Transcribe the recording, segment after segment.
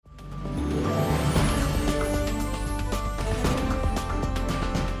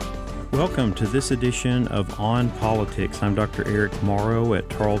Welcome to this edition of On Politics. I'm Dr. Eric Morrow at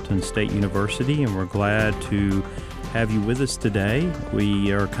Tarleton State University, and we're glad to have you with us today.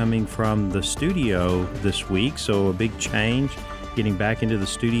 We are coming from the studio this week, so a big change, getting back into the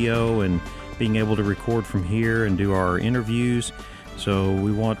studio and being able to record from here and do our interviews. So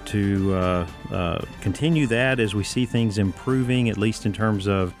we want to continue that as we see things improving, at least in terms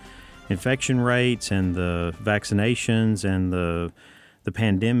of infection rates and the vaccinations and the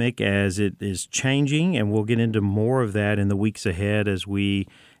pandemic as it is changing, and we'll get into more of that in the weeks ahead as we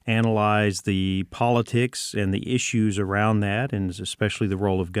analyze the politics and the issues around that, and especially the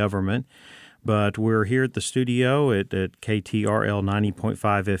role of government. But we're here at the studio at KTRL 90.5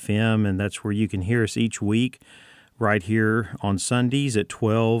 FM, and that's where you can hear us each week right here on Sundays at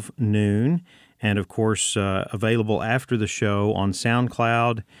 12 noon. And, of course, available after the show on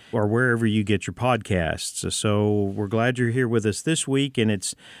SoundCloud or wherever you get your podcasts. So we're glad you're here with us this week, and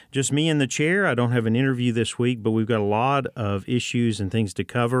it's just me in the chair. I don't have an interview this week, but we've got a lot of issues and things to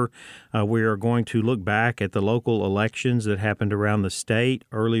cover. We are going to look back at the local elections that happened around the state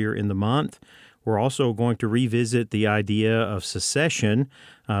earlier in the month. We're also going to revisit the idea of secession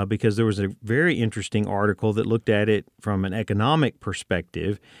because there was a very interesting article that looked at it from an economic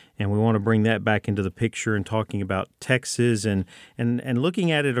perspective, and we want to bring that back into the picture and talking about Texas and looking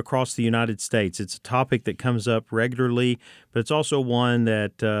at it across the United States. It's a topic that comes up regularly, but it's also one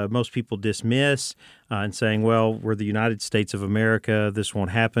that most people dismiss and saying, well, we're the United States of America, this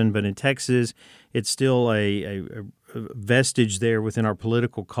won't happen. But in Texas, it's still a vestige there within our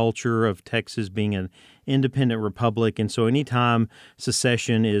political culture of Texas being an independent republic. And so anytime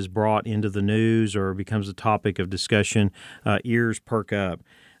secession is brought into the news or becomes a topic of discussion, ears perk up.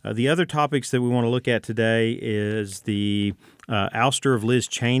 The other topics that we want to look at today is the ouster of Liz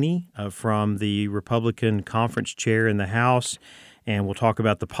Cheney from the Republican conference chair in the House. And we'll talk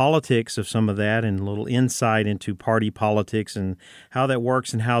about the politics of some of that and a little insight into party politics and how that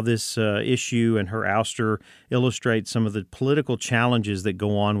works and how this issue and her ouster illustrates some of the political challenges that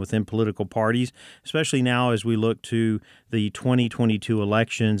go on within political parties, especially now as we look to the 2022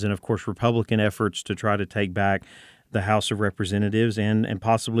 elections and, of course, Republican efforts to try to take back the House of Representatives and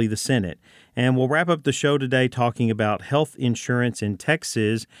possibly the Senate. And we'll wrap up the show today talking about health insurance in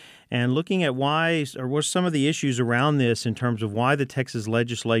Texas and looking at why, or what some of the issues around this in terms of why the Texas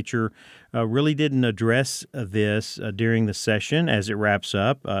legislature really didn't address this during the session as it wraps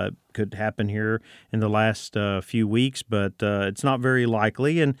up. Could happen here in the last few weeks, but it's not very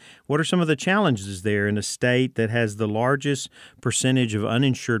likely. And what are some of the challenges there in a state that has the largest percentage of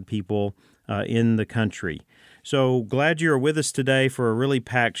uninsured people in the country? So glad you're with us today for a really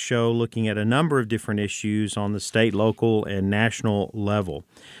packed show looking at a number of different issues on the state, local, and national level.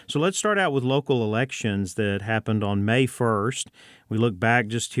 So let's start out with local elections that happened on May 1st. We look back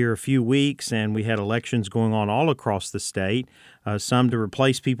just here a few weeks, and we had elections going on all across the state, some to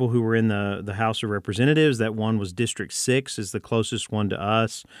replace people who were in the House of Representatives. That one was District 6 is the closest one to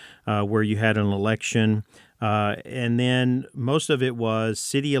us, where you had an election. And then most of it was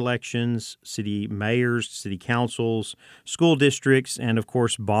city elections, city mayors, city councils, school districts, and, of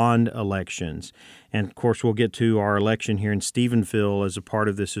course, bond elections. And, of course, we'll get to our election here in Stephenville as a part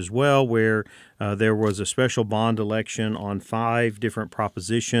of this as well, where there was a special bond election on 5 different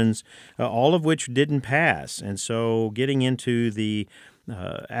propositions, all of which didn't pass. And so getting into the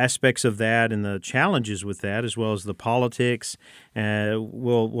aspects of that and the challenges with that, as well as the politics.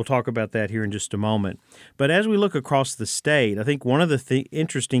 We'll talk about that here in just a moment. But as we look across the state, I think one of the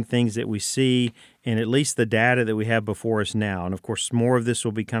interesting things that we see in at least the data that we have before us now, and of course more of this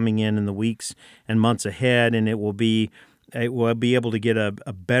will be coming in the weeks and months ahead, and it will be able to get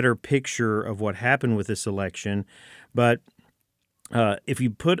a better picture of what happened with this election. But if you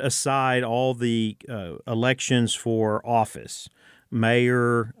put aside all the elections for office,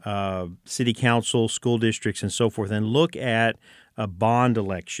 mayor, city council, school districts, and so forth, and look at bond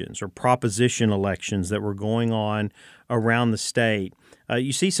elections or proposition elections that were going on around the state,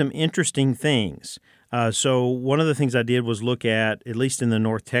 you see some interesting things. So one of the things I did was look at least in the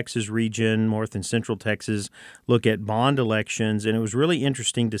North Texas region, North and Central Texas, look at bond elections, and it was really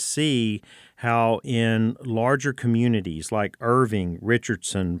interesting to see how in larger communities like Irving,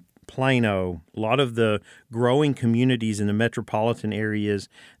 Richardson, Plano, a lot of the growing communities in the metropolitan areas,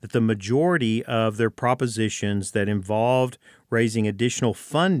 that the majority of their propositions that involved raising additional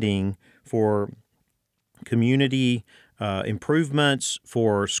funding for community improvements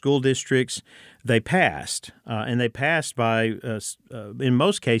for school districts, they passed. And they passed by, in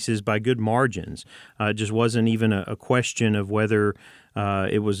most cases, by good margins. It just wasn't even a question of whether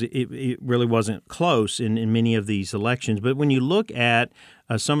it really wasn't close in many of these elections. But when you look at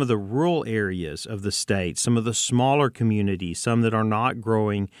some of the rural areas of the state, some of the smaller communities, some that are not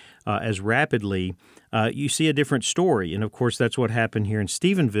growing as rapidly, you see a different story. And of course, that's what happened here in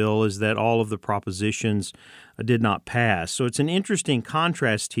Stephenville, is that all of the propositions did not pass. So it's an interesting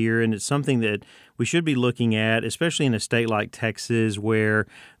contrast here, and it's something that we should be looking at, especially in a state like Texas, where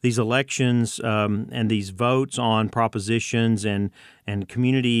these elections and these votes on propositions and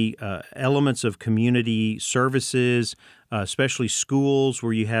community elements of community services, especially schools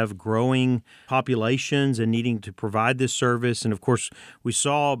where you have growing populations and needing to provide this service. And of course, we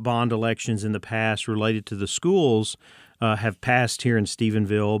saw bond elections in the past related to the schools have passed here in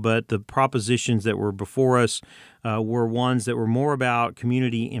Stephenville, but the propositions that were before us were ones that were more about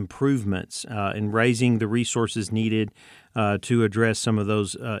community improvements and raising the resources needed to address some of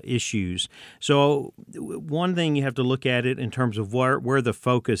those issues. So one thing you have to look at it in terms of where the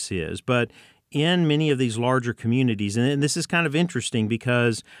focus is, but in many of these larger communities, and this is kind of interesting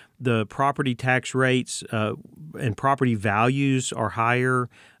because the property tax rates and property values are higher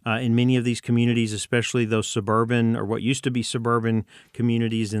in many of these communities, especially those suburban or what used to be suburban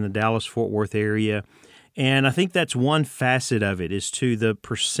communities in the Dallas-Fort Worth area. And I think that's one facet of it, is to the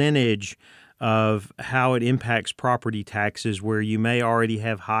percentage of how it impacts property taxes, where you may already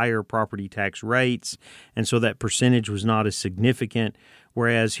have higher property tax rates, and so that percentage was not as significant.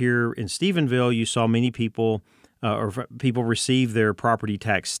 Whereas here in Stephenville, you saw many people receive their property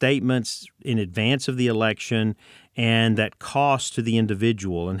tax statements in advance of the election, and that cost to the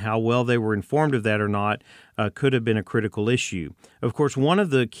individual and how well they were informed of that or not could have been a critical issue. Of course, one of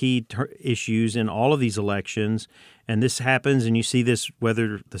the key issues in all of these elections, and this happens, and you see this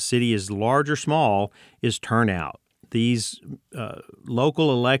whether the city is large or small, is turnout. These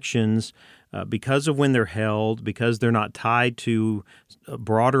local elections, because of when they're held, because they're not tied to a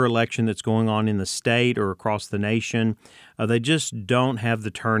broader election that's going on in the state or across the nation, they just don't have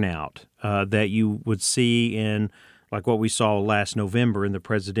the turnout that you would see in like what we saw last November in the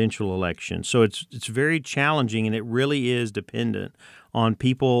presidential election. So it's very challenging, and it really is dependent on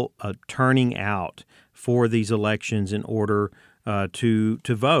people turning out for these elections in order to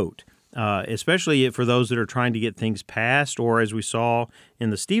vote. Especially for those that are trying to get things passed, or as we saw in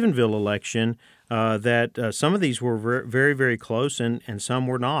the Stephenville election, that some of these were very, very close and some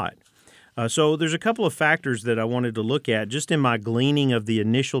were not. So there's a couple of factors that I wanted to look at just in my gleaning of the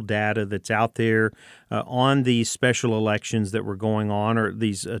initial data that's out there on these special elections that were going on, or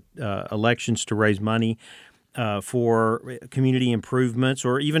these elections to raise money for community improvements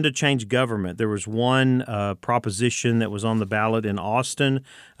or even to change government. There was one proposition that was on the ballot in Austin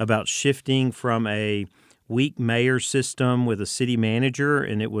about shifting from a weak mayor system with a city manager,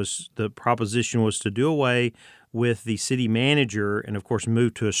 and the proposition was to do away with the city manager and, of course,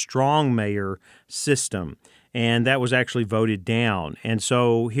 move to a strong mayor system. And that was actually voted down. And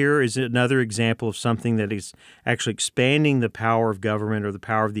so here is another example of something that is actually expanding the power of government or the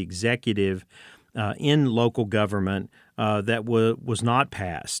power of the executive in local government that was not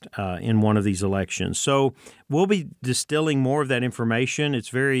passed in one of these elections. So we'll be distilling more of that information. It's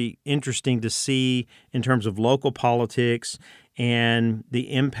very interesting to see in terms of local politics and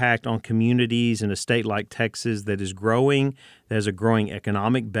the impact on communities in a state like Texas that is growing, that has a growing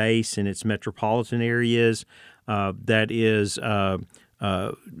economic base in its metropolitan areas, that is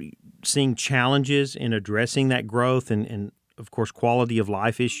seeing challenges in addressing that growth and, of course, quality of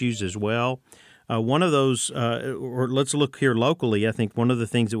life issues as well. One of those, or let's look here locally, I think one of the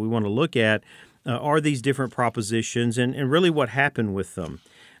things that we want to look at are these different propositions and really what happened with them.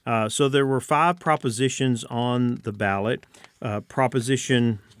 So there were 5 propositions on the ballot.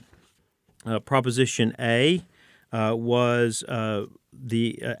 Proposition A was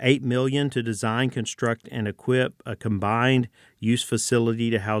the $8 million to design, construct, and equip a combined use facility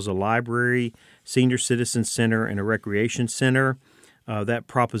to house a library, senior citizen center, and a recreation center. That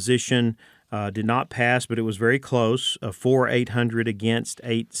proposition did not pass, but it was very close, 800 against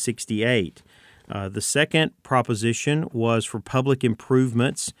 868. The second proposition was for public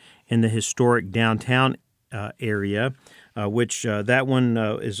improvements in the historic downtown area, which that one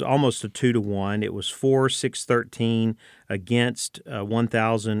is almost a 2-to-1. It was 613 against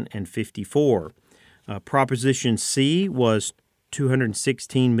 1,054. Proposition C was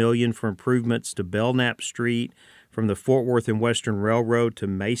 $216 million for improvements to Belknap Street from the Fort Worth and Western Railroad to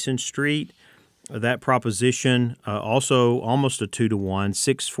Mason Street. That proposition also almost a 2-to-1,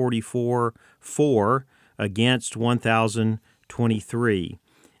 644 against 1,023.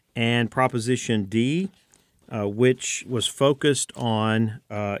 And Proposition D, which was focused on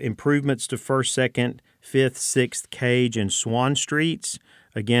improvements to 1st, 2nd, 5th, 6th, Cage, and Swan Streets,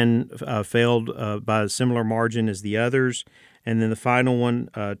 again failed by a similar margin as the others. and then the final one,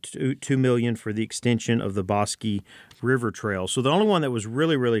 $2 million for the extension of the Bosque River Trail. So the only one that was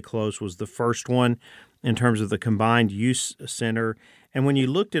really, really close was the first one in terms of the combined use center. And when you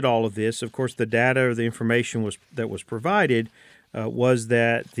looked at all of this, of course, the data or the information that was provided was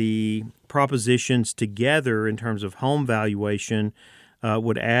that the propositions together in terms of home valuation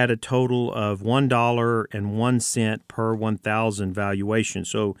would add a total of $1.01 per 1,000 valuation.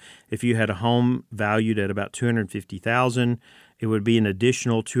 So if you had a home valued at about $250,000, it would be an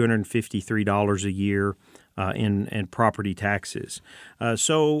additional $253 a year in property taxes.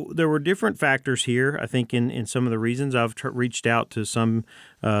 So there were different factors here. I think in some of the reasons I've reached out to some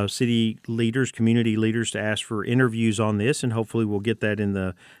city leaders, community leaders to ask for interviews on this, and hopefully we'll get that in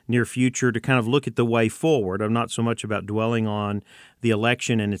the near future to kind of look at the way forward. I'm not so much about dwelling on the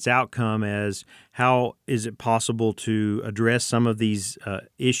election and its outcome as how is it possible to address some of these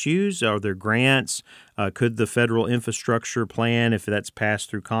issues? Are there grants? Could the federal infrastructure plan, if that's passed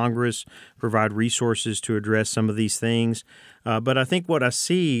through Congress, provide resources to address some of these things? But I think what I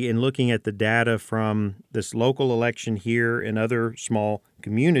see in looking at the data from this local election here and other small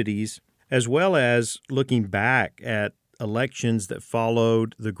communities, as well as looking back at elections that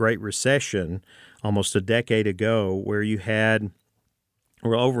followed the Great Recession almost a decade ago, where you had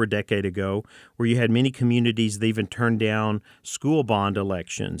or over a decade ago, where you had many communities that even turned down school bond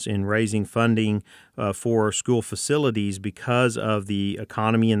elections in raising funding for school facilities because of the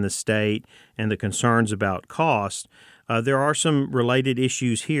economy in the state and the concerns about cost. There are some related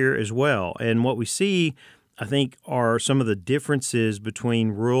issues here as well. And what we see, I think, are some of the differences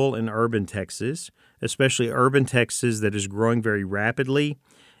between rural and urban Texas, especially urban Texas that is growing very rapidly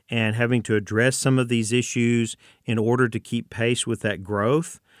and having to address some of these issues in order to keep pace with that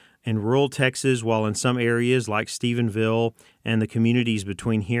growth. And rural Texas, while in some areas like Stephenville and the communities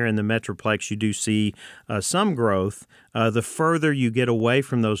between here and the Metroplex, you do see some growth, the further you get away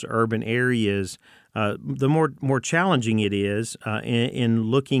from those urban areas, the more challenging it is in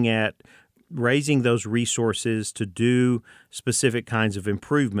looking at raising those resources to do specific kinds of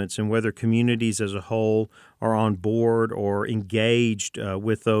improvements, and whether communities as a whole are on board or engaged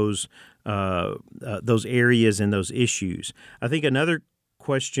with those areas and those issues. I think another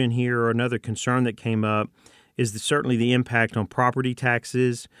question here, or another concern that came up, is certainly the impact on property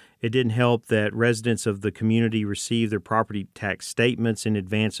taxes. It didn't help that residents of the community received their property tax statements in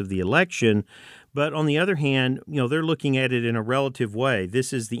advance of the election. But on the other hand, they're looking at it in a relative way.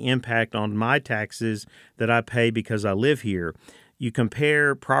 This is the impact on my taxes that I pay because I live here. You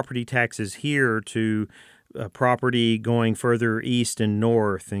compare property taxes here to property going further east and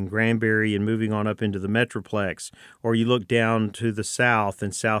north in Granbury and moving on up into the Metroplex, or you look down to the south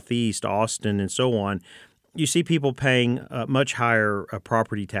and southeast, Austin, and so on. You see people paying much higher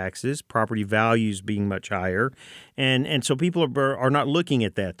property taxes, property values being much higher. And so people are not looking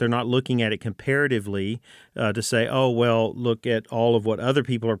at that. They're not looking at it comparatively to say, oh, well, look at all of what other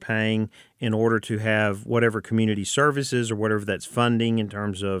people are paying in order to have whatever community services or whatever that's funding in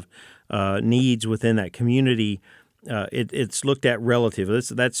terms of needs within that community. It's looked at relative.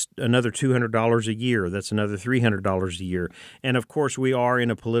 That's another $200 a year. That's another $300 a year. And of course, we are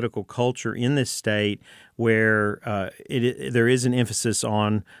in a political culture in this state where there is an emphasis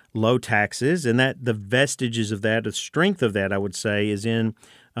on low taxes, and that the vestiges of that, the strength of that, I would say, is in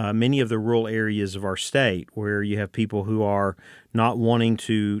many of the rural areas of our state, where you have people who are not wanting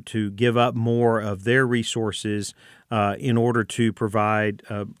to give up more of their resources in order to provide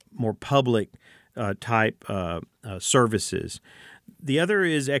more public type services. The other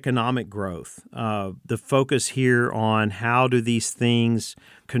is economic growth. The focus here on how do these things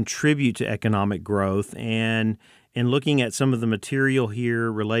contribute to economic growth, and in looking at some of the material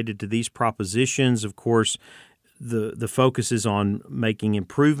here related to these propositions, of course, the focus is on making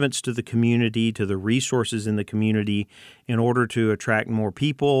improvements to the community, to the resources in the community, in order to attract more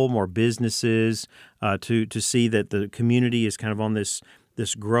people, more businesses, to see that the community is kind of on this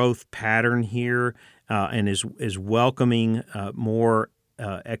growth pattern here, and is welcoming more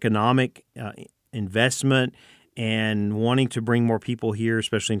economic investment and wanting to bring more people here,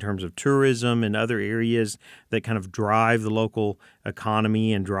 especially in terms of tourism and other areas that kind of drive the local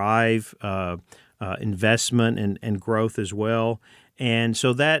economy and drive investment and growth as well. And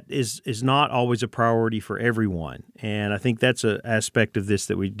so that is not always a priority for everyone. And I think that's an aspect of this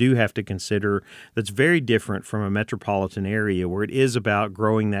that we do have to consider that's very different from a metropolitan area, where it is about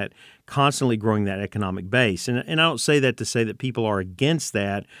constantly growing that economic base. And I don't say that to say that people are against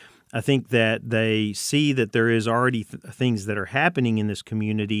that. I think that they see that there is already things that are happening in this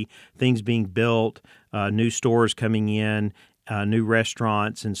community, things being built, new stores coming in, new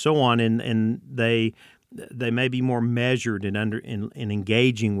restaurants, and so on. And they they may be more measured in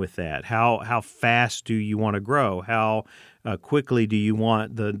engaging with that. How fast do you want to grow? How quickly do you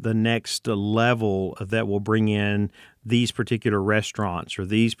want the next level that will bring in these particular restaurants or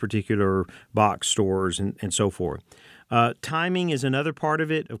these particular box stores and so forth? Timing is another part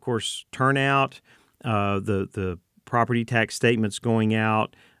of it. Of course, turnout, the property tax statements going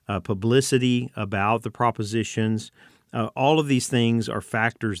out, publicity about the propositions. All of these things are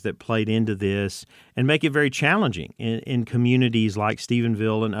factors that played into this and make it very challenging in communities like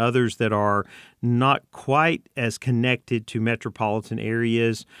Stephenville and others that are not quite as connected to metropolitan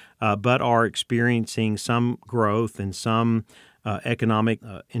areas, but are experiencing some growth and some economic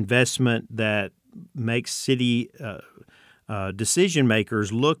investment that makes city decision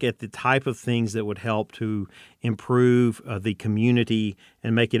makers look at the type of things that would help to improve the community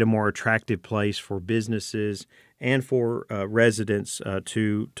and make it a more attractive place for businesses and for residents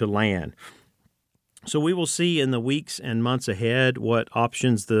to land. So we will see in the weeks and months ahead what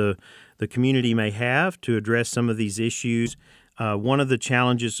options the community may have to address some of these issues. One of the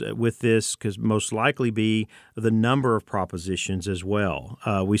challenges with this could most likely be the number of propositions as well.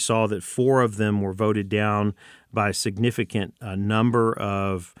 We saw that 4 of them were voted down by a significant number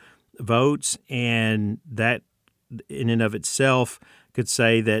of votes, and that in and of itself could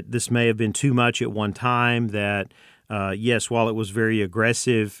say that this may have been too much at one time, that yes, while it was very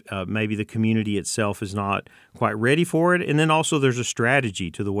aggressive, maybe the community itself is not quite ready for it. And then also there's a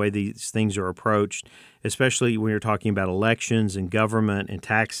strategy to the way these things are approached, especially when you're talking about elections and government and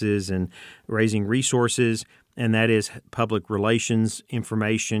taxes and raising resources, and that is public relations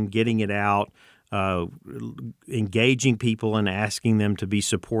information, getting it out, engaging people and asking them to be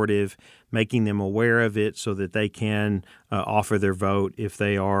supportive, making them aware of it so that they can offer their vote if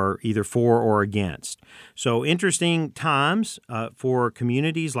they are either for or against. So interesting times for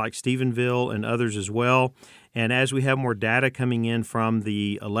communities like Stephenville and others as well. And as we have more data coming in from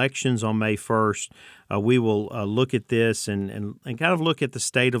the elections on May 1st, we will look at this and kind of look at the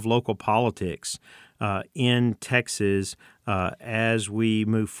state of local politics in Texas as we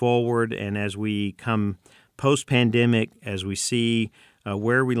move forward and as we come post-pandemic, as we see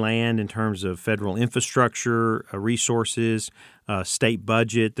where we land in terms of federal infrastructure, resources, state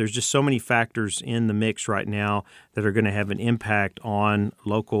budget. There's just so many factors in the mix right now that are going to have an impact on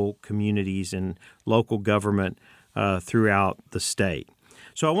local communities and local government throughout the state.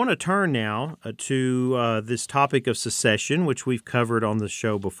 So I want to turn now to this topic of secession, which we've covered on the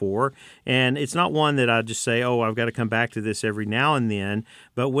show before. And it's not one that I just say, oh, I've got to come back to this every now and then.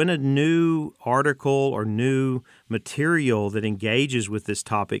 But when a new article or new material that engages with this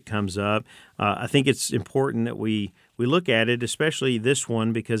topic comes up, I think it's important that we look at it, especially this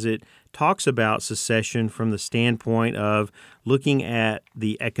one, because it talks about secession from the standpoint of looking at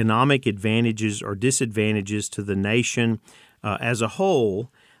the economic advantages or disadvantages to the nation as a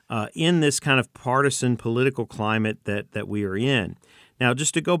whole in this kind of partisan political climate that we are in. Now,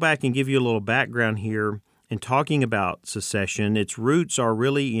 just to go back and give you a little background here in talking about secession, its roots are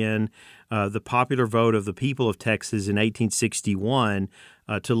really in the popular vote of the people of Texas in 1861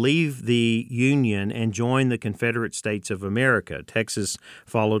 to leave the Union and join the Confederate States of America. Texas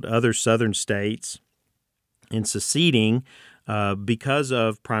followed other southern states in seceding because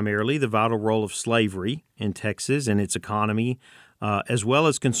of primarily the vital role of slavery in Texas and its economy, as well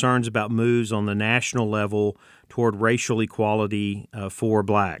as concerns about moves on the national level toward racial equality for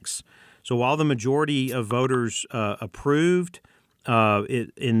blacks. So while the majority of voters approved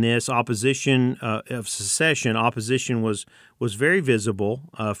in this opposition of secession, opposition was very visible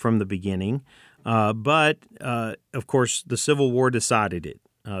from the beginning. But, of course, the Civil War decided it.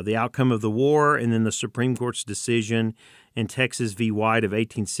 The outcome of the war and then the Supreme Court's decision in Texas v. White of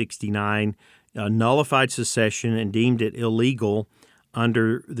 1869 nullified secession and deemed it illegal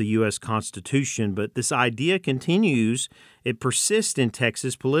under the U.S. Constitution. But this idea continues. It persists in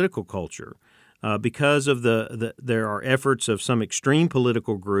Texas political culture because of there are efforts of some extreme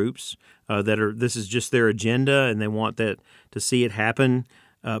political groups this is just their agenda and they want that to see it happen.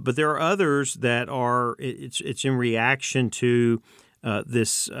 But there are others that are it's in reaction to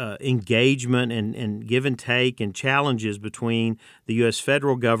this engagement and give and take and challenges between the U.S.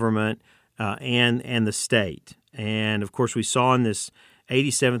 federal government and the state. And, of course, we saw in this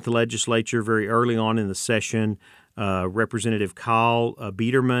 87th legislature very early on in the session, Representative Kyle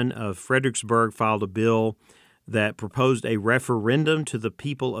Biederman of Fredericksburg filed a bill that proposed a referendum to the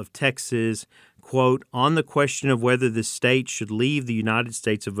people of Texas, quote, on the question of whether the state should leave the United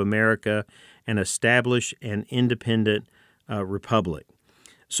States of America and establish an independent republic.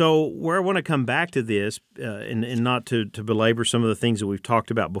 So where I want to come back to this, and not to belabor some of the things that we've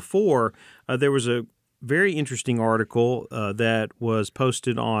talked about before, there was a very interesting article that was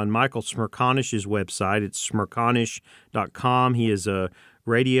posted on Michael Smerconish's website. It's smerconish.com. He is a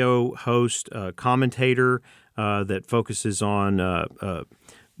radio host, commentator that focuses on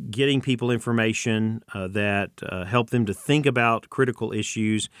getting people information that help them to think about critical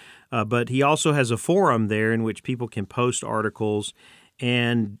issues. But he also has a forum there in which people can post articles.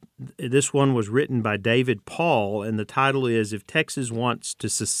 And this one was written by David Paul, and the title is, "If Texas Wants to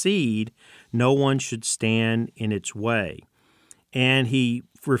Secede, No One Should Stand in Its Way." And he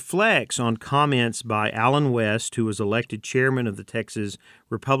reflects on comments by Allen West, who was elected chairman of the Texas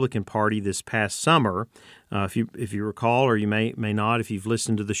Republican Party this past summer. If you recall, or you may not if you've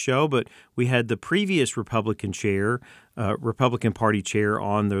listened to the show, but we had the previous Republican Party chair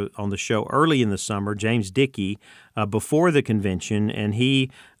on the show early in the summer, James Dickey, before the convention, and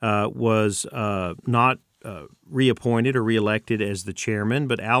he was not reappointed or reelected as the chairman,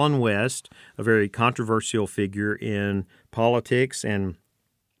 but Allen West, a very controversial figure in politics and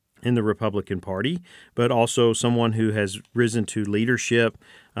in the Republican Party, but also someone who has risen to leadership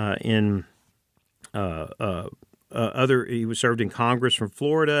in he was served in Congress from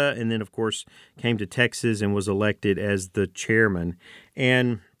Florida, and then, of course, came to Texas and was elected as the chairman.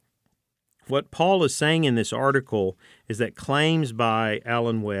 And what Paul is saying in this article is that claims by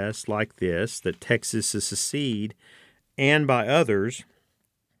Allen West like this, that Texas is secede, and by others,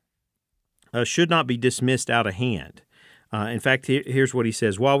 should not be dismissed out of hand. In fact, here's what he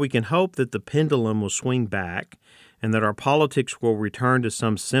says. While we can hope that the pendulum will swing back and that our politics will return to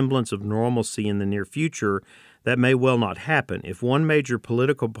some semblance of normalcy in the near future, that may well not happen. If one major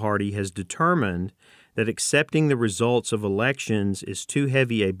political party has determined that accepting the results of elections is too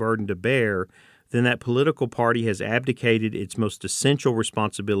heavy a burden to bear, then that political party has abdicated its most essential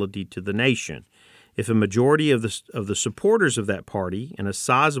responsibility to the nation. If a majority of the supporters of that party and a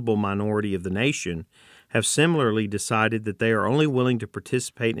sizable minority of the nation have similarly decided that they are only willing to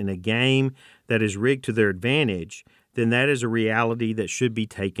participate in a game that is rigged to their advantage, then that is a reality that should be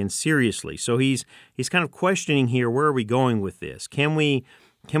taken seriously. So he's kind of questioning here, where are we going with this? Can we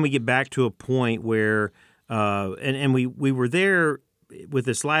get back to a point where and we were there with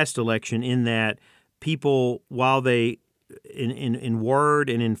this last election in that people, while they in word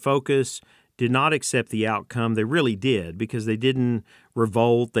and in focus did not accept the outcome, they really did, because they didn't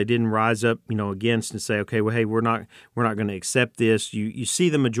revolt, they didn't rise up, against and say, okay, well, hey, we're not going to accept this. You see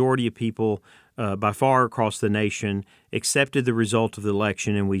the majority of people by far across the nation accepted the result of the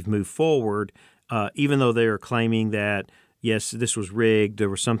election, and we've moved forward, even though they are claiming that, yes, this was rigged, there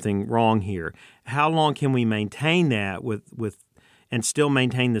was something wrong here. How long can we maintain that with and still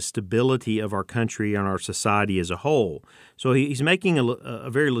maintain the stability of our country and our society as a whole? So he's making a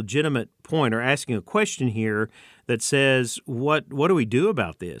very legitimate point, or asking a question here that says, what do we do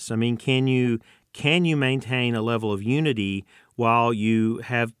about this? I mean, can you maintain a level of unity while you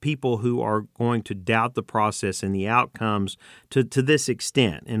have people who are going to doubt the process and the outcomes to this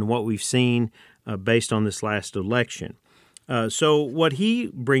extent, and what we've seen based on this last election? So what he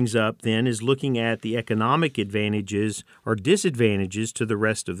brings up then is looking at the economic advantages or disadvantages to the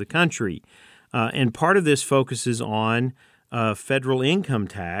rest of the country. And part of this focuses on federal income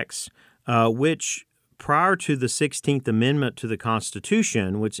tax, which prior to the 16th Amendment to the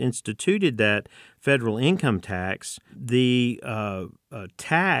Constitution, which instituted that federal income tax, the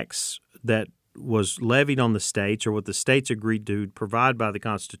tax that was levied on the states, or what the states agreed to provide by the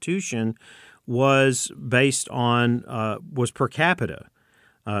Constitution, was based on was per capita.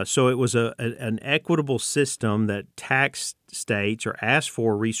 So it was an equitable system that taxed states or asked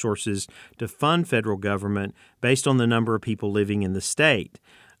for resources to fund federal government based on the number of people living in the state.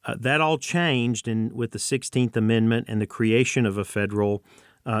 That all changed with the 16th Amendment and the creation of a federal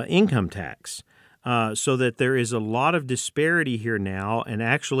income tax. So that there is a lot of disparity here now, and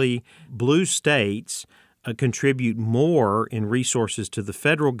actually blue states contribute more in resources to the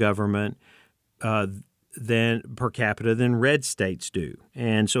federal government than per capita than red states do.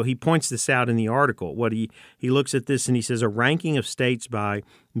 And so he points this out in the article. What he looks at this and he says, a ranking of states by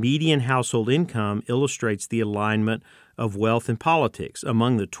median household income illustrates the alignment of wealth in politics.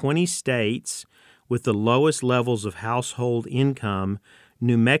 Among the 20 states with the lowest levels of household income,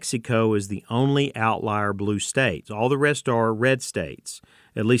 New Mexico is the only outlier blue state. All the rest are red states,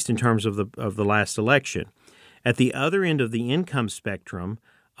 at least in terms of the last election. At the other end of the income spectrum,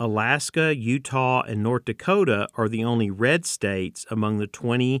 Alaska, Utah, and North Dakota are the only red states among the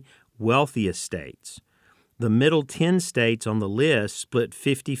 20 wealthiest states. The middle 10 states on the list split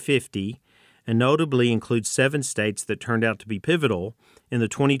 50-50, and notably include 7 states that turned out to be pivotal in the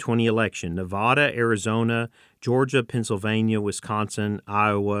 2020 election: Nevada, Arizona, Georgia, Pennsylvania, Wisconsin,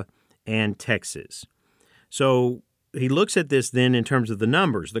 Iowa, and Texas. So he looks at this then in terms of the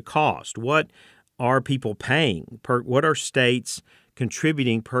numbers, the cost. What are people paying? What are states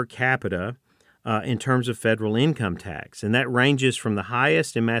contributing per capita in terms of federal income tax? And that ranges from the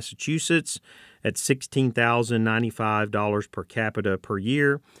highest in Massachusetts at $16,095 per capita per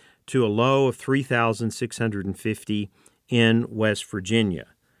year to a low of $3,650 in West Virginia.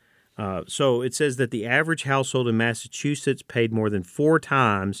 So it says that the average household in Massachusetts paid more than 4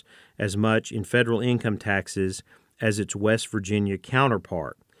 times as much in federal income taxes as its West Virginia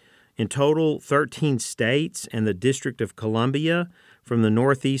counterpart. In total, 13 states and the District of Columbia from the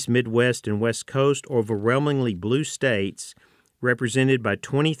Northeast, Midwest, and West Coast, overwhelmingly blue states, represented by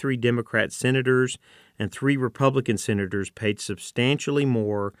 23 Democrat senators and 3 Republican senators, paid substantially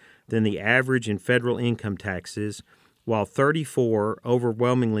more than the average in federal income taxes, while 34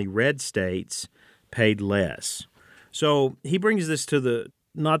 overwhelmingly red states paid less. So he brings this to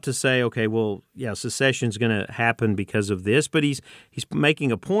not to say, okay, well, yeah, secession's going to happen because of this, but he's making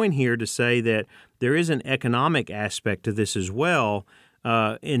a point here to say that there is an economic aspect to this as well,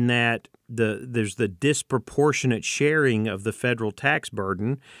 in that there's the disproportionate sharing of the federal tax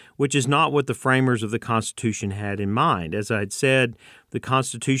burden, which is not what the framers of the Constitution had in mind. As I had said, the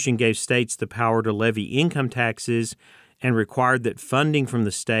Constitution gave states the power to levy income taxes and required that funding from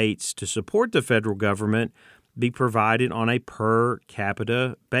the states to support the federal government be provided on a per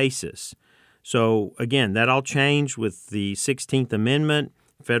capita basis. So again, that all changed with the 16th Amendment,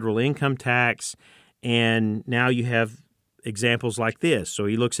 federal income tax, and now you have examples like this. So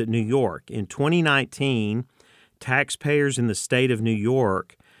he looks at New York. In 2019, taxpayers in the state of New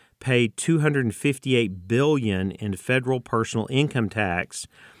York paid $258 billion in federal personal income tax,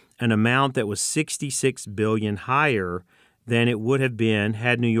 an amount that was $66 billion higher than it would have been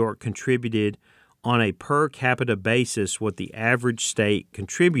had New York contributed on a per capita basis what the average state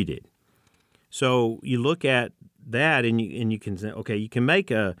contributed. So you look at that and you can say, okay, you can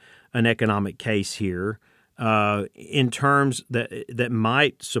make an economic case here in terms that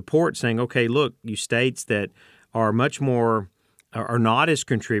might support saying, okay, look, you states that are much more are not as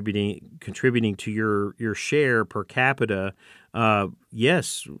contributing to your share per capita.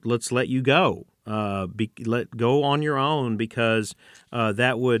 Yes, let's let you go. Let go on your own, because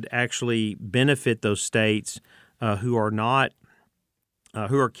that would actually benefit those states who are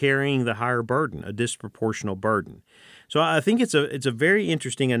carrying the higher burden, a disproportional burden. So I think it's a very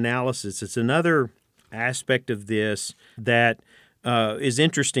interesting analysis. It's another aspect of this that is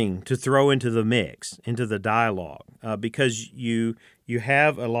interesting to throw into the mix, into the dialogue, because you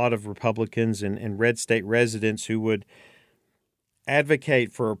have a lot of Republicans and red state residents who would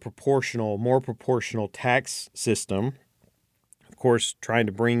advocate for a more proportional tax system, of course, trying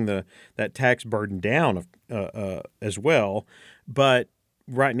to bring that tax burden down as well. But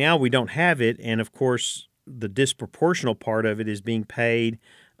right now we don't have it, and of course the disproportional part of it is being paid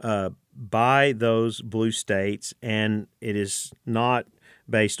by those blue states, and it is not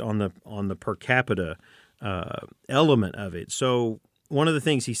based on the per capita element of it. So one of the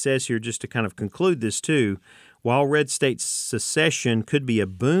things he says here, just to kind of conclude this too, while red state secession could be a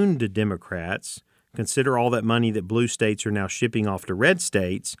boon to Democrats, consider all that money that blue states are now shipping off to red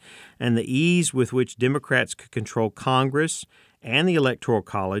states, and the ease with which Democrats could control Congress and the Electoral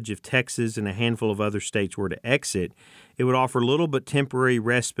College if Texas and a handful of other states were to exit, it would offer little but temporary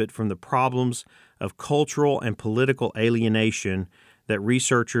respite from the problems of cultural and political alienation that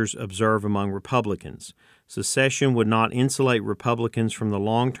researchers observe among Republicans. Secession would not insulate Republicans from the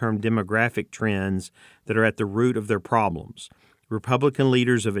long-term demographic trends that are at the root of their problems. Republican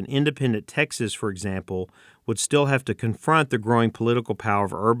leaders of an independent Texas, for example, would still have to confront the growing political power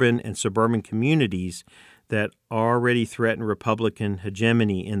of urban and suburban communities that already threaten Republican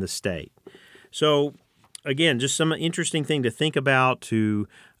hegemony in the state. So, again, just some interesting thing to think about to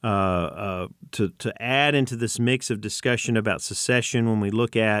add into this mix of discussion about secession when we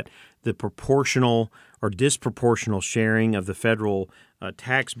look at the proportional or disproportional sharing of the federal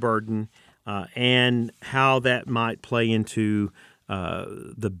tax burden and how that might play into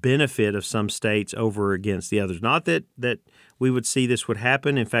the benefit of some states over against the others. Not that we would see this would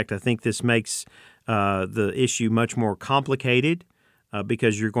happen. In fact, I think this makes the issue much more complicated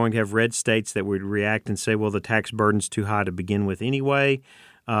because you're going to have red states that would react and say, well, the tax burden's too high to begin with anyway,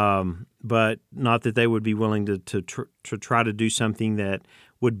 but not that they would be willing to try to do something that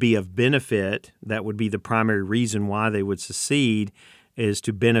would be of benefit. That would be the primary reason why they would secede, is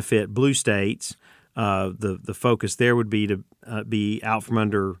to benefit blue states. The focus there would be to be out from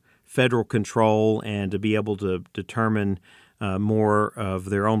under federal control and to be able to determine more of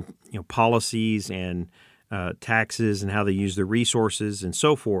their own policies and taxes and how they use their resources and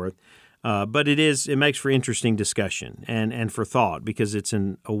so forth. But it makes for interesting discussion and for thought, because it's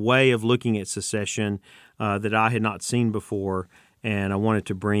a way of looking at secession that I had not seen before, and I wanted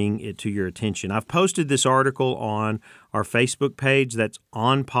to bring it to your attention. I've posted this article on our Facebook page. That's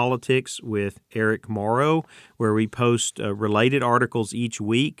On Politics with Eric Morrow, where we post related articles each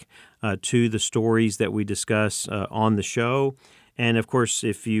week to the stories that we discuss on the show. And, of course,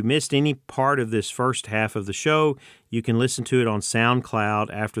 if you missed any part of this first half of the show, you can listen to it on SoundCloud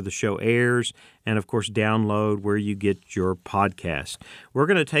after the show airs, and, of course, download where you get your podcast. We're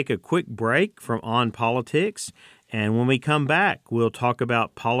going to take a quick break from On Politics, and when we come back, we'll talk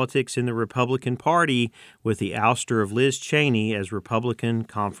about politics in the Republican Party with the ouster of Liz Cheney as Republican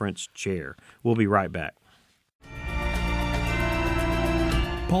Conference Chair. We'll be right back.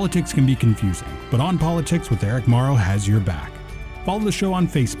 Politics can be confusing, but On Politics with Eric Morrow has your back. Follow the show on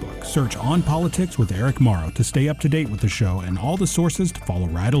Facebook. Search On Politics with Eric Morrow to stay up to date with the show and all the sources to follow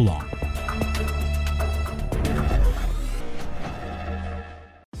right along.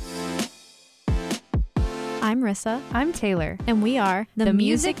 I'm Rissa. I'm Taylor. And we are the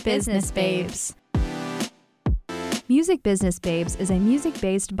Music Business Babes. Music Business Babes is a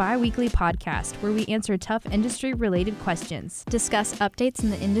music-based bi-weekly podcast where we answer tough industry-related questions, discuss updates in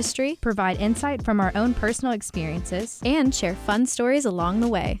the industry, provide insight from our own personal experiences, and share fun stories along the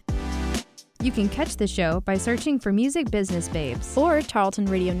way. You can catch the show by searching for Music Business Babes or Tarleton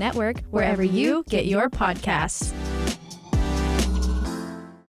Radio Network, wherever you get your podcasts.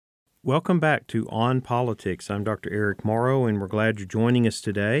 Welcome back to On Politics. I'm Dr. Eric Morrow, and we're glad you're joining us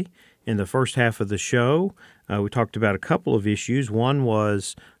today. In the first half of the show, we talked about a couple of issues. One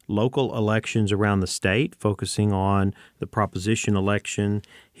was local elections around the state, focusing on the proposition election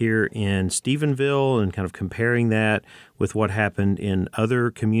here in Stephenville and kind of comparing that with what happened in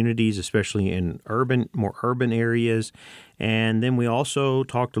other communities, especially in more urban areas. And then we also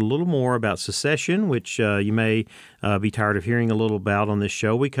talked a little more about secession, which you may be tired of hearing a little about on this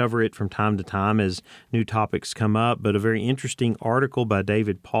show. We cover it from time to time as new topics come up, but a very interesting article by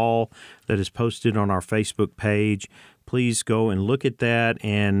David Paul that is posted on our Facebook page. Please go and look at that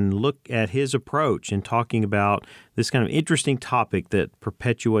and look at his approach in talking about this kind of interesting topic that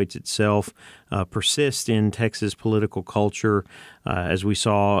perpetuates itself, persists in Texas political culture, as we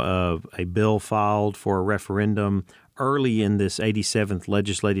saw a bill filed for a referendum early in this 87th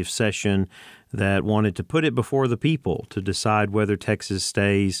legislative session that wanted to put it before the people to decide whether Texas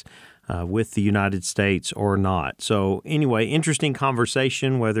stays with the United States or not. So anyway, interesting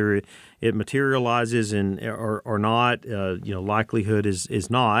conversation, whether it materializes or not. Likelihood is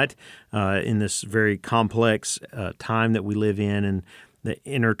not in this very complex time that we live in, and the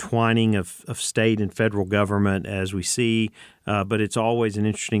intertwining of state and federal government as we see, but it's always an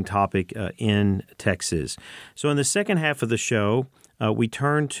interesting topic in Texas. So in the second half of the show, we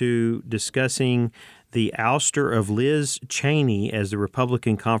turn to discussing the ouster of Liz Cheney as the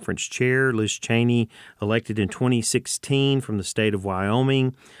Republican Conference Chair. Liz Cheney, elected in 2016 from the state of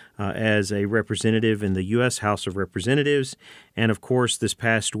Wyoming as a representative in the U.S. House of Representatives. And, of course, this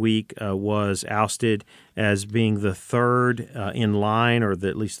past week was ousted as being the third in line, or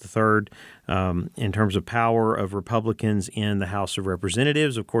at least the third in terms of power of Republicans in the House of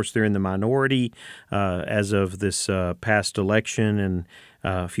Representatives. Of course, they're in the minority as of this past election and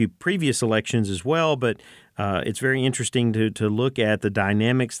a few previous elections as well, but it's very interesting to look at the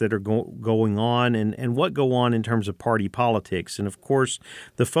dynamics that are going on and what go on in terms of party politics. And, of course,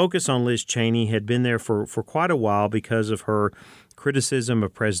 the focus on Liz Cheney had been there for quite a while because of her criticism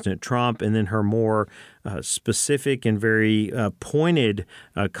of President Trump and then her more specific and very pointed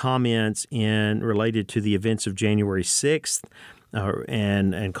comments related to the events of January 6th.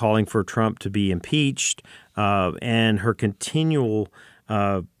 And calling for Trump to be impeached, and her continual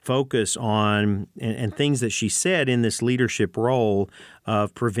focus on and things that she said in this leadership role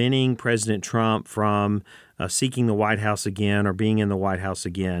of preventing President Trump from seeking the White House again or being in the White House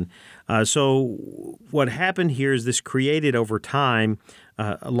again. So what happened here is this created over time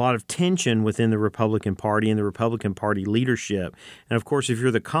a lot of tension within the Republican Party and the Republican Party leadership. And, of course, if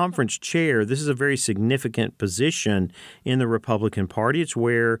you're the conference chair, this is a very significant position in the Republican Party. It's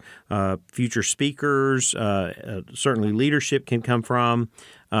where future speakers, certainly leadership can come from,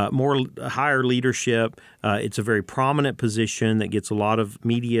 higher leadership. It's a very prominent position that gets a lot of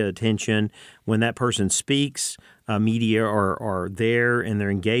media attention. When that person speaks, media are there and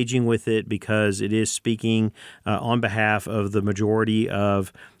they're engaging with it because it is speaking on behalf of the majority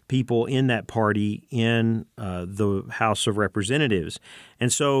of people in that party in the House of Representatives.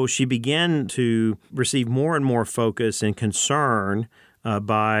 And so she began to receive more and more focus and concern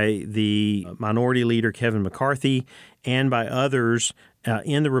by the minority leader, Kevin McCarthy, and by others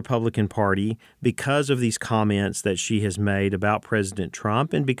in the Republican Party because of these comments that she has made about President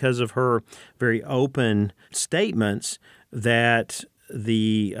Trump and because of her very open statements that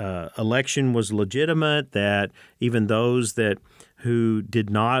the election was legitimate, that even those who did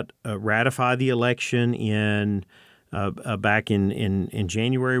not ratify the election back in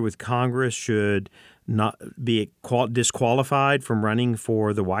January with Congress should not be disqualified from running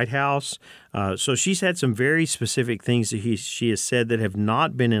for the White House. So she's had some very specific things that she has said that have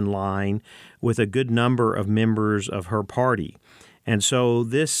not been in line with a good number of members of her party. And so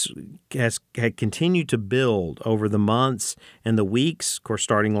this had continued to build over the months and the weeks, of course,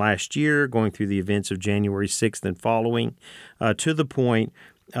 starting last year, going through the events of January 6th and following, to the point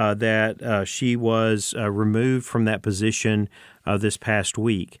that she was removed from that position this past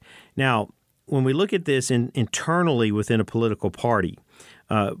week. Now, when we look at this internally within a political party,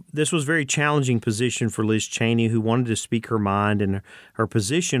 this was a very challenging position for Liz Cheney, who wanted to speak her mind and her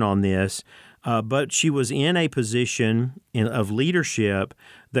position on this. But she was in a position of leadership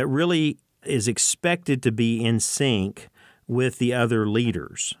that really is expected to be in sync with the other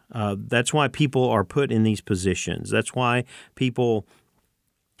leaders. That's why people are put in these positions. That's why people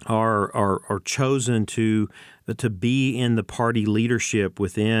are chosen to be in the party leadership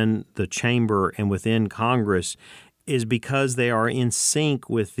within the chamber and within Congress, is because they are in sync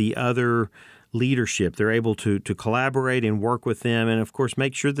with the other leadership. They're able to collaborate and work with them, and of course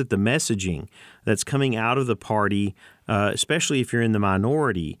make sure that the messaging that's coming out of the party, especially if you're in the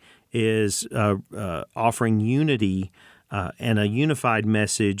minority, is offering unity and a unified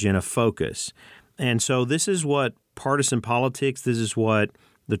message and a focus. And so this is what partisan politics, this is what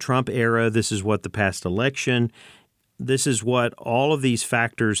the Trump era, this is what the past election, this is what all of these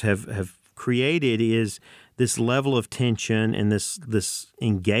factors have created, is this level of tension and this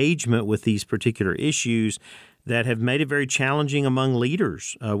engagement with these particular issues that have made it very challenging among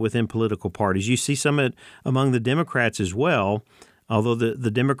leaders within political parties. You see some of it among the Democrats as well, although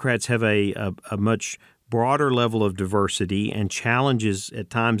the Democrats have a much broader level of diversity and challenges at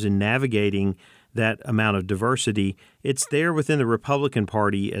times in navigating that amount of diversity. It's there within the Republican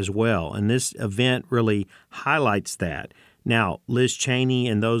Party as well, and this event really highlights that. Now, Liz Cheney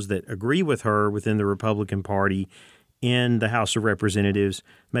and those that agree with her within the Republican Party in the House of Representatives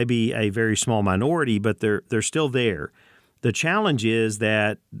may be a very small minority, but they're still there. The challenge is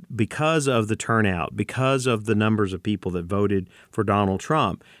that because of the turnout, because of the numbers of people that voted for Donald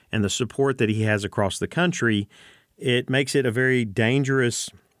Trump and the support that he has across the country, it makes it a very dangerous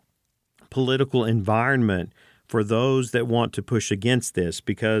political environment for those that want to push against this.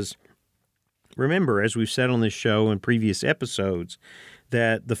 Because remember, as we've said on this show in previous episodes,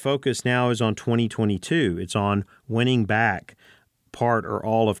 that the focus now is on 2022. It's on winning back part or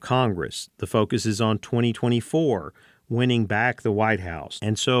all of Congress. The focus is on 2024, winning back the White House.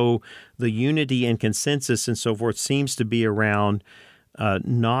 And so the unity and consensus and so forth seems to be around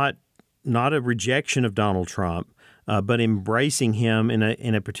not a rejection of Donald Trump, but embracing him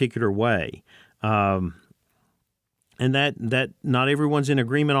in a particular way. And that not everyone's in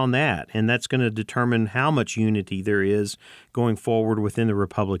agreement on that, and that's going to determine how much unity there is going forward within the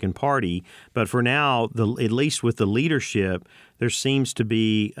Republican Party. But for now, at least with the leadership, there seems to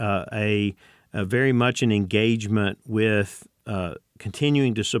be a very much an engagement with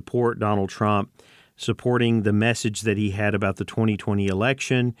continuing to support Donald Trump, supporting the message that he had about the 2020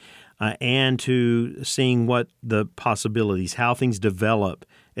 election, and to seeing what the possibilities, how things develop,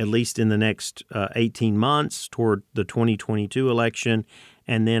 at least in the next 18 months toward the 2022 election,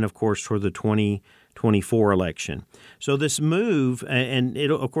 and then, of course, toward the 2024 election. So this move, and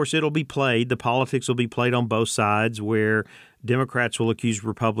it'll be played, the politics will be played on both sides, where Democrats will accuse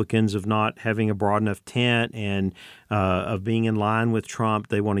Republicans of not having a broad enough tent and of being in line with Trump.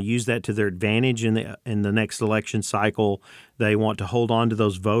 They want to use that to their advantage in the next election cycle. They want to hold on to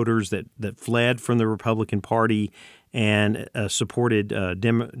those voters that fled from the Republican Party and supported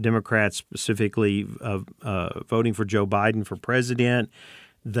Democrats, specifically voting for Joe Biden for president.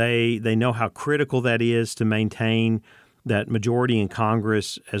 They know how critical that is to maintain that majority in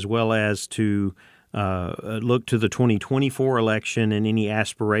Congress, as well as to look to the 2024 election and any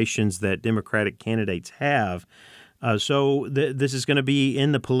aspirations that Democratic candidates have. So this is going to be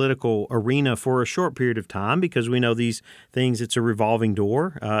in the political arena for a short period of time, because we know these things, it's a revolving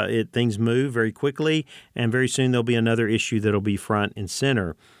door. Things move very quickly, and very soon there'll be another issue that'll be front and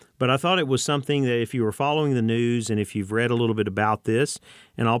center. But I thought it was something that if you were following the news and if you've read a little bit about this,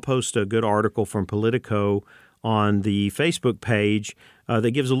 and I'll post a good article from Politico on the Facebook page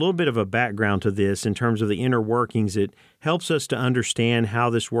that gives a little bit of a background to this in terms of the inner workings. It helps us to understand how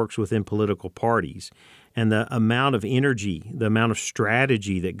this works within political parties. and the amount of energy, the amount of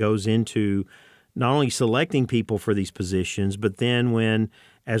strategy that goes into not only selecting people for these positions, but then when,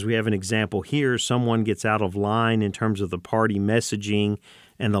 as we have an example here, someone gets out of line in terms of the party messaging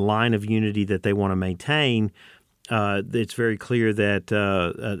and the line of unity that they want to maintain, it's very clear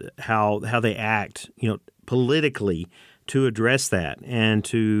that how they act, politically to address that and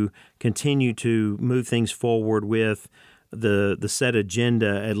to continue to move things forward with the set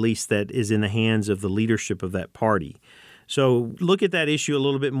agenda, at least that is in the hands of the leadership of that party. So look at that issue a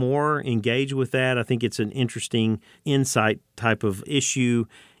little bit more, engage with that. I think it's an interesting insight type of issue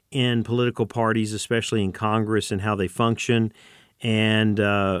in political parties, especially in Congress, and how they function. And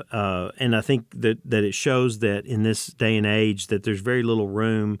I think that it shows that in this day and age that there's very little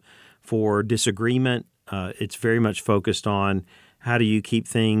room for disagreement. It's very much focused on how do you keep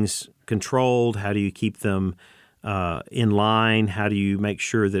things controlled, how do you keep them in line, how do you make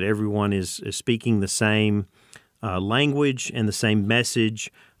sure that everyone is speaking the same language and the same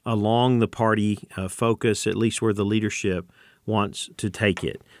message along the party focus, at least where the leadership wants to take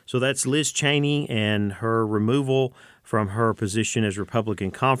it. So that's Liz Cheney and her removal from her position as Republican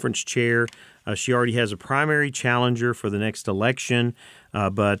Conference Chair. She already has a primary challenger for the next election,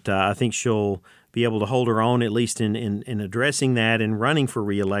 but I think she'll be able to hold her own, at least in addressing that and running for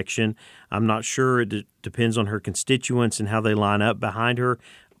re-election. I'm not sure. It depends on her constituents and how they line up behind her.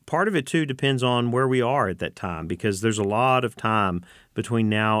 Part of it, too, depends on where we are at that time, because there's a lot of time between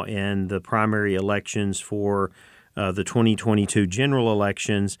now and the primary elections for the 2022 general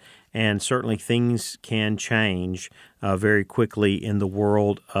elections, and certainly things can change very quickly in the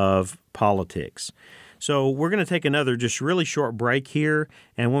world of politics. So we're going to take another just really short break here,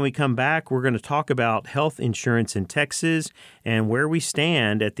 and when we come back, we're going to talk about health insurance in Texas and where we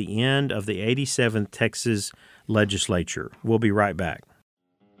stand at the end of the 87th Texas legislature. We'll be right back.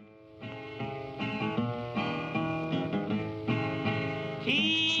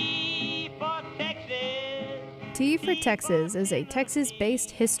 T for Texas is a Texas-based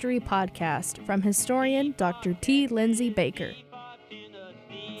history podcast from historian Dr. T. Lindsay Baker.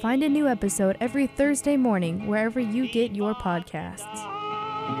 Find a new episode every Thursday morning wherever you get your podcasts.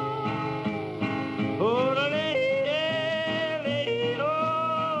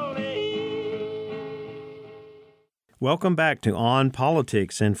 Welcome back to On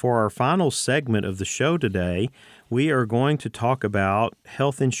Politics, and for our final segment of the show today, we are going to talk about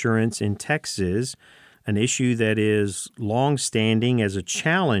health insurance in Texas, an issue that is long-standing as a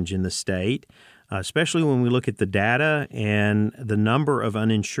challenge in the state, especially when we look at the data and the number of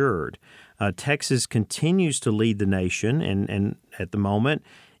uninsured. Texas continues to lead the nation, and at the moment,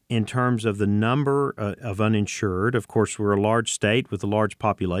 in terms of the number of uninsured. Of course, we're a large state with a large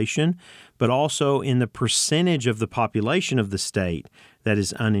population, but also in the percentage of the population of the state that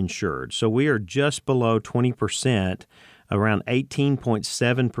is uninsured. So we are just below 20%, around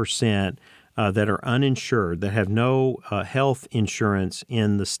 18.7%, that are uninsured, that have no health insurance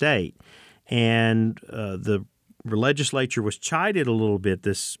in the state. And the legislature was chided a little bit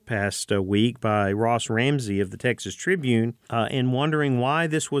this past week by Ross Ramsey of the Texas Tribune in wondering why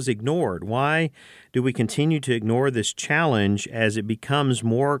this was ignored. Why do we continue to ignore this challenge as it becomes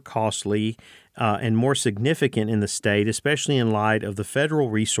more costly and more significant in the state, especially in light of the federal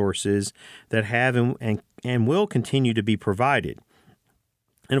resources that have and will continue to be provided?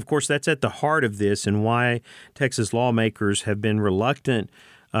 And, of course, that's at the heart of this and why Texas lawmakers have been reluctant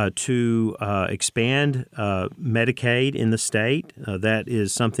to expand Medicaid in the state. That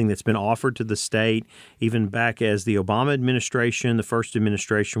is something that's been offered to the state even back as the Obama administration, the first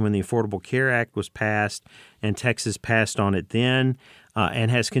administration, when the Affordable Care Act was passed, and Texas passed on it then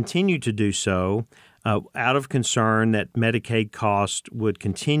and has continued to do so. Out of concern that Medicaid cost would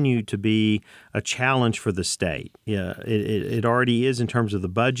continue to be a challenge for the state. Yeah, it already is in terms of the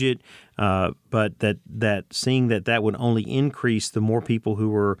budget, but that seeing that would only increase the more people who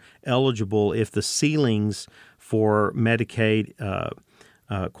were eligible if the ceilings for Medicaid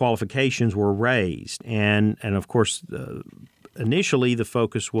qualifications were raised. And of course, initially the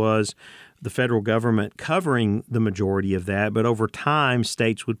focus was the federal government covering the majority of that, but over time,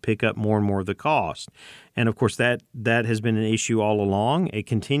 states would pick up more and more of the cost. And of course, that has been an issue all along. It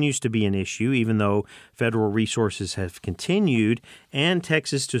continues to be an issue, even though federal resources have continued, and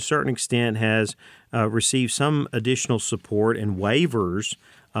Texas, to a certain extent, has received some additional support and waivers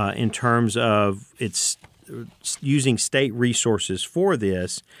in terms of its using state resources for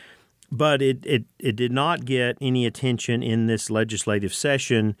this. But it did not get any attention in this legislative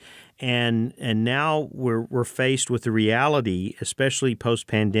session, And now we're faced with the reality, especially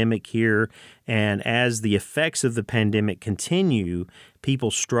post-pandemic here, and as the effects of the pandemic continue, people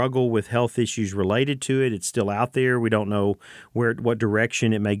struggle with health issues related to it. It's still out there. We don't know what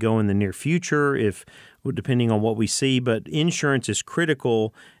direction it may go in the near future, depending on what we see. But insurance is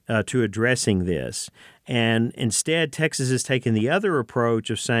critical to addressing this. And instead, Texas has taken the other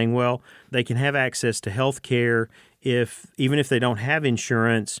approach of saying, well, they can have access to health care even if they don't have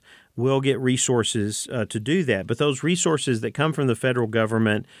insurance. We'll get resources to do that. But those resources that come from the federal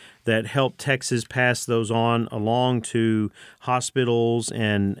government that help Texas pass those on along to hospitals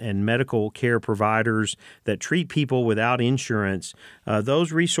and medical care providers that treat people without insurance,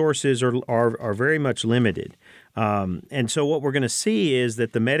 those resources are very much limited. And so what we're going to see is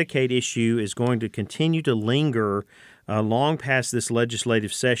that the Medicaid issue is going to continue to linger long past this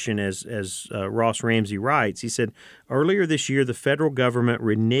legislative session, as Ross Ramsey writes. He said, earlier this year, the federal government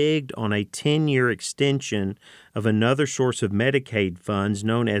reneged on a 10-year extension of another source of Medicaid funds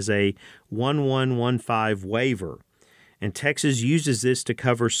known as a 1115 waiver. And Texas uses this to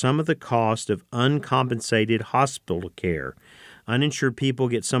cover some of the cost of uncompensated hospital care. Uninsured people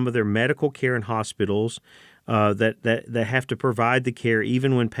get some of their medical care in hospitals that have to provide the care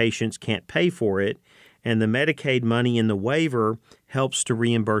even when patients can't pay for it. And the Medicaid money in the waiver helps to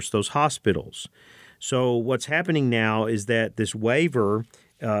reimburse those hospitals. So what's happening now is that this waiver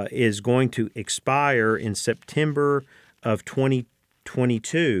is going to expire in September of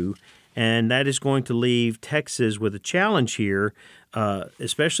 2022, and that is going to leave Texas with a challenge here,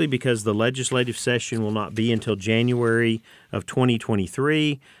 especially because the legislative session will not be until January of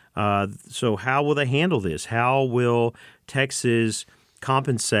 2023. So how will they handle this? How will Texas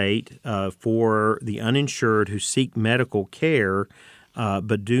compensate for the uninsured who seek medical care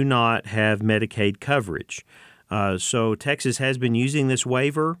but do not have Medicaid coverage? So Texas has been using this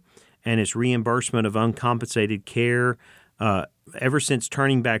waiver and its reimbursement of uncompensated care ever since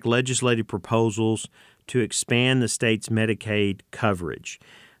turning back legislative proposals to expand the state's Medicaid coverage.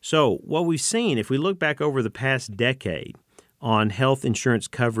 So what we've seen, if we look back over the past decade on health insurance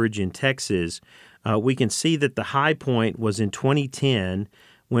coverage in Texas, we can see that the high point was in 2010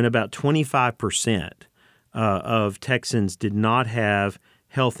 when about 25% of Texans did not have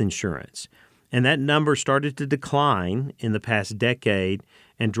health insurance. And that number started to decline in the past decade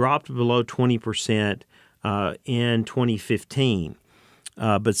and dropped below 20% in 2015.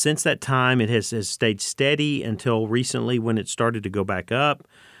 But since that time, it has stayed steady until recently when it started to go back up.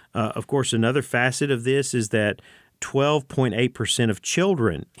 Of course, another facet of this is that 12.8% of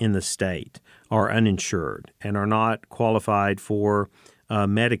children in the state are uninsured and are not qualified for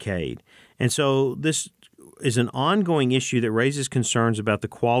Medicaid. And so this is an ongoing issue that raises concerns about the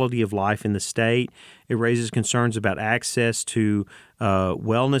quality of life in the state. It raises concerns about access to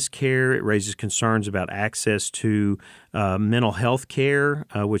wellness care. It raises concerns about access to mental health care,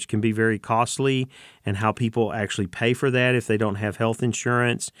 which can be very costly, and how people actually pay for that if they don't have health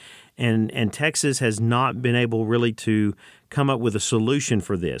insurance. And Texas has not been able really to come up with a solution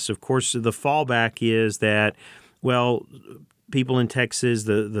for this. Of course, the fallback is that, well, people in Texas,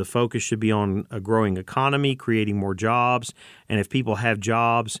 the focus should be on a growing economy, creating more jobs. And if people have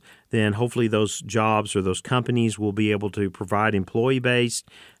jobs, then hopefully those jobs or those companies will be able to provide employee-based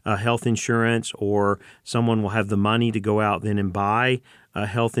health insurance, or someone will have the money to go out then and buy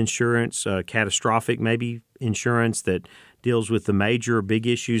health insurance, catastrophic maybe insurance that deals with the major or big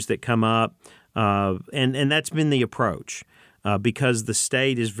issues that come up. And that's been the approach. Because the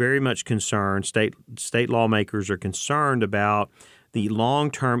state is very much concerned, state lawmakers are concerned about the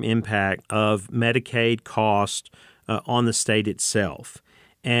long-term impact of Medicaid cost on the state itself.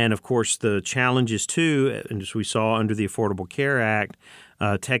 And, of course, the challenges, too, and as we saw under the Affordable Care Act,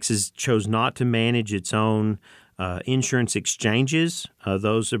 Texas chose not to manage its own insurance exchanges.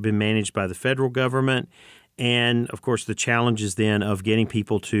 Those have been managed by the federal government. And, of course, the challenges then of getting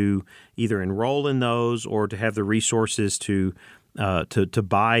people to either enroll in those or to have the resources to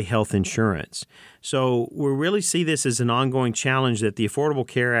buy health insurance. So we really see this as an ongoing challenge that the Affordable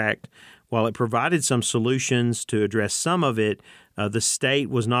Care Act, while it provided some solutions to address some of it, the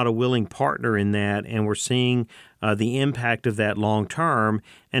state was not a willing partner in that, and we're seeing the impact of that long term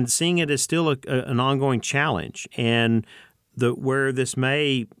and seeing it as still an ongoing challenge. And where this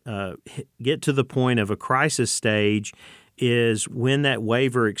may get to the point of a crisis stage is when that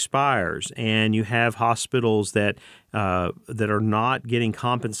waiver expires and you have hospitals that are not getting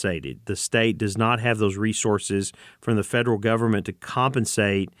compensated. The state does not have those resources from the federal government to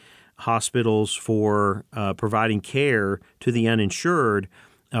compensate hospitals for providing care to the uninsured.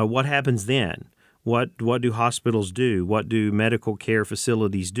 What happens then? What do hospitals do? What do medical care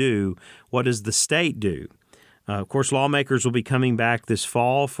facilities do? What does the state do? Of course, lawmakers will be coming back this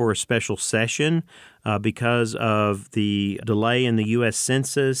fall for a special session because of the delay in the U.S.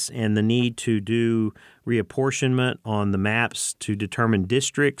 Census and the need to do reapportionment on the maps to determine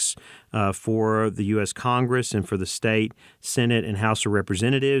districts for the U.S. Congress and for the state Senate and House of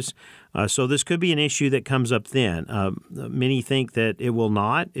Representatives. So this could be an issue that comes up then. Many think that it will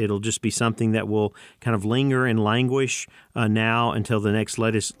not. It'll just be something that will kind of linger and languish now until the next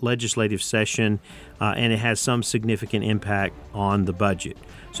legislative session, and it has some significant impact on the budget.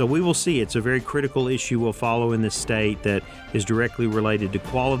 So we will see. It's a very critical issue we'll follow in this state that is directly related to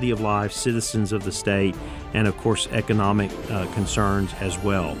quality of life, citizens of the state, and of course economic concerns as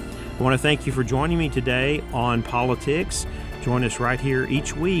well. I want to thank you for joining me today on Politics. Join us right here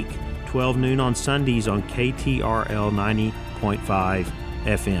each week, 12 noon on Sundays on KTRL 90.5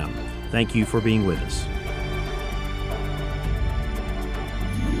 FM. Thank you for being with us.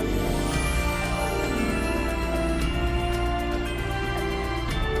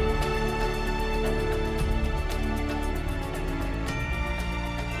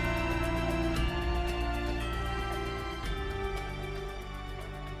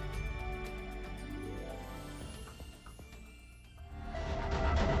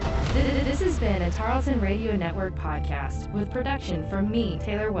 This has been a Tarleton Radio Network podcast with production from me,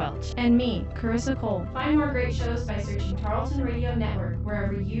 Taylor Welch. And me, Carissa Cole. Find more great shows by searching Tarleton Radio Network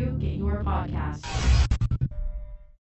wherever you get your podcasts.